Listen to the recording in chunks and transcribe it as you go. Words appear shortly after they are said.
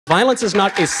Violence is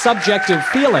not a subjective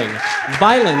feeling.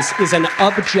 Violence is an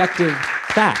objective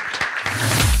fact.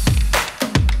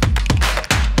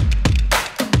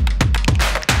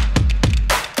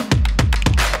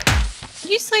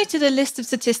 You cited a list of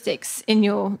statistics in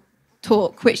your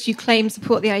talk which you claim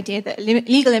support the idea that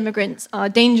illegal immigrants are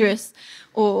dangerous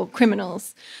or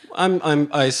criminals.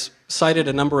 I cited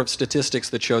a number of statistics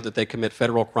that show that they commit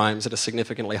federal crimes at a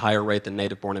significantly higher rate than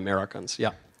native-born Americans.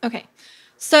 Yeah. Okay.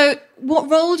 So what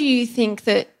role do you think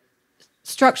that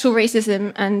structural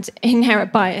racism and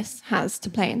inherent bias has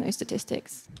to play in those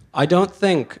statistics? I don't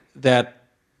think that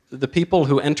the people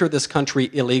who enter this country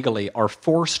illegally are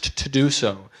forced to do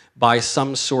so by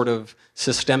some sort of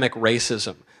systemic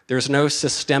racism. There's no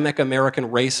systemic American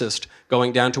racist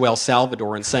going down to El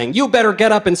Salvador and saying, you better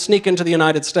get up and sneak into the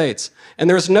United States. And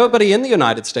there's nobody in the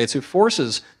United States who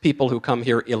forces people who come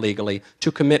here illegally to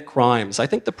commit crimes. I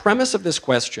think the premise of this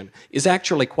question is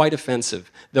actually quite offensive,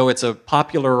 though it's a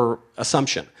popular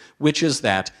assumption, which is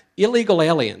that illegal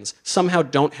aliens somehow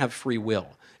don't have free will.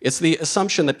 It's the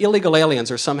assumption that illegal aliens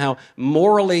are somehow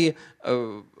morally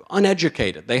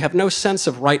uneducated. They have no sense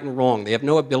of right and wrong. They have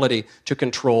no ability to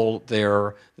control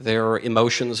their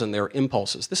emotions and their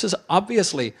impulses. This is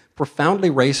obviously profoundly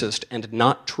racist and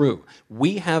not true.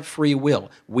 We have free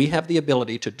will. We have the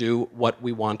ability to do what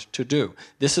we want to do.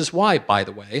 This is why, by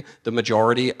the way, the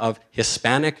majority of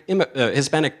Hispanic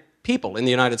people in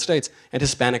the United States and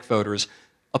Hispanic voters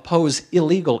oppose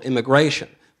illegal immigration.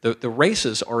 The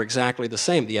races are exactly the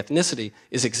same. The ethnicity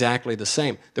is exactly the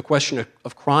same. The question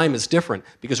of crime is different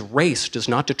because race does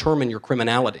not determine your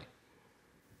criminality.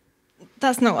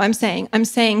 That's not what I'm saying. I'm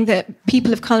saying that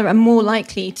people of color are more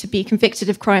likely to be convicted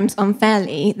of crimes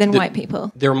unfairly than white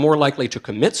people. They're more likely to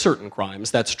commit certain crimes,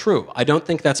 that's true. I don't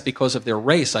think that's because of their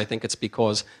race. I think it's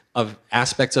because of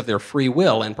aspects of their free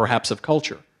will and perhaps of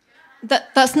culture.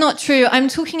 That's not true. I'm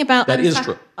talking about... That is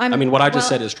true. I mean, what I just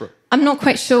said is true. I'm not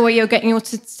quite sure where you're getting your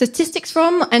statistics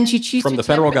from, and you choose from the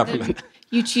federal government.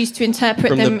 You choose to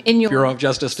interpret them in your... Bureau of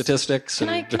Justice Statistics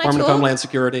and Department of Homeland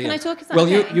Security. Can I talk? Is that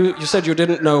well, okay? you said you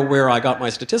didn't know where I got my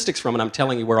statistics from, and I'm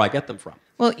telling you where I get them from.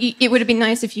 Well, it would have been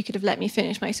nice if you could have let me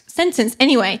finish my sentence.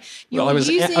 Anyway, well, I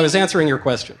was answering your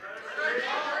question.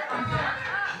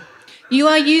 You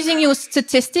are using your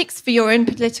statistics for your own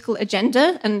political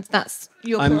agenda, and that's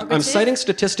your prerogative. I'm citing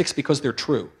statistics because they're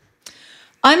true.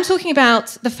 I'm talking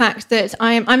about the fact that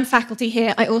I'm faculty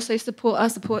here. I also support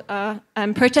our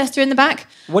protester in the back.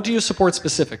 What do you support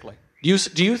specifically?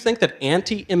 Do you think that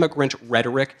anti-immigrant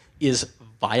rhetoric is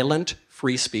violent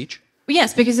free speech?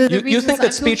 Yes, because of the reasons you think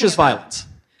that speech is violence?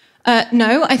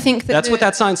 No, I think that... That's what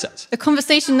that sign says. The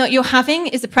conversation that you're having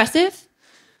is oppressive.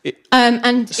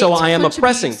 So I am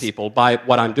oppressing people by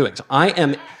what I'm doing. So I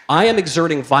am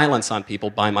exerting violence on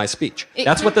people by my speech.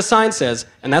 That's what the sign says,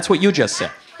 and that's what you just said.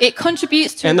 It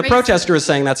contributes to... And the protester is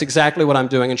saying that's exactly what I'm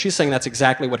doing, and she's saying that's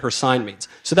exactly what her sign means.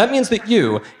 So that means that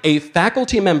you, a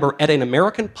faculty member at an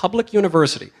American public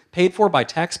university, paid for by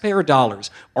taxpayer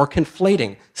dollars, are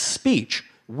conflating speech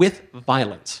with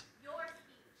violence.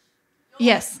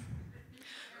 Yes.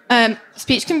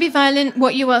 Speech can be violent.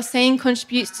 What you are saying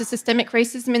contributes to systemic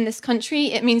racism in this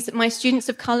country. It means that my students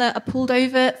of colour are pulled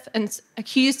over and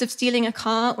accused of stealing a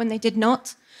car when they did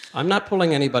not. I'm not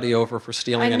pulling anybody over for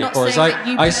stealing any cars.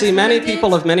 I see many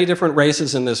people of many different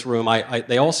races in this room.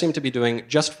 They all seem to be doing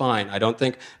just fine. I don't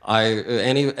think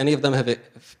any of them have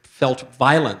felt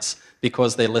violence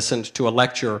because they listened to a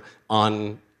lecture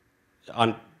on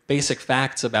basic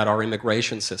facts about our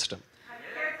immigration system.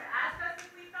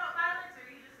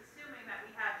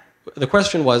 The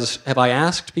question was, have I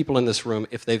asked people in this room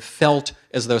if they've felt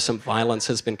as though some violence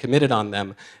has been committed on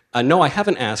them? No, I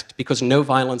haven't asked, because no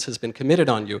violence has been committed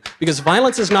on you. Because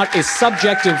violence is not a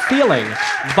subjective feeling.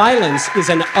 Violence is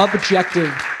an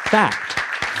objective fact.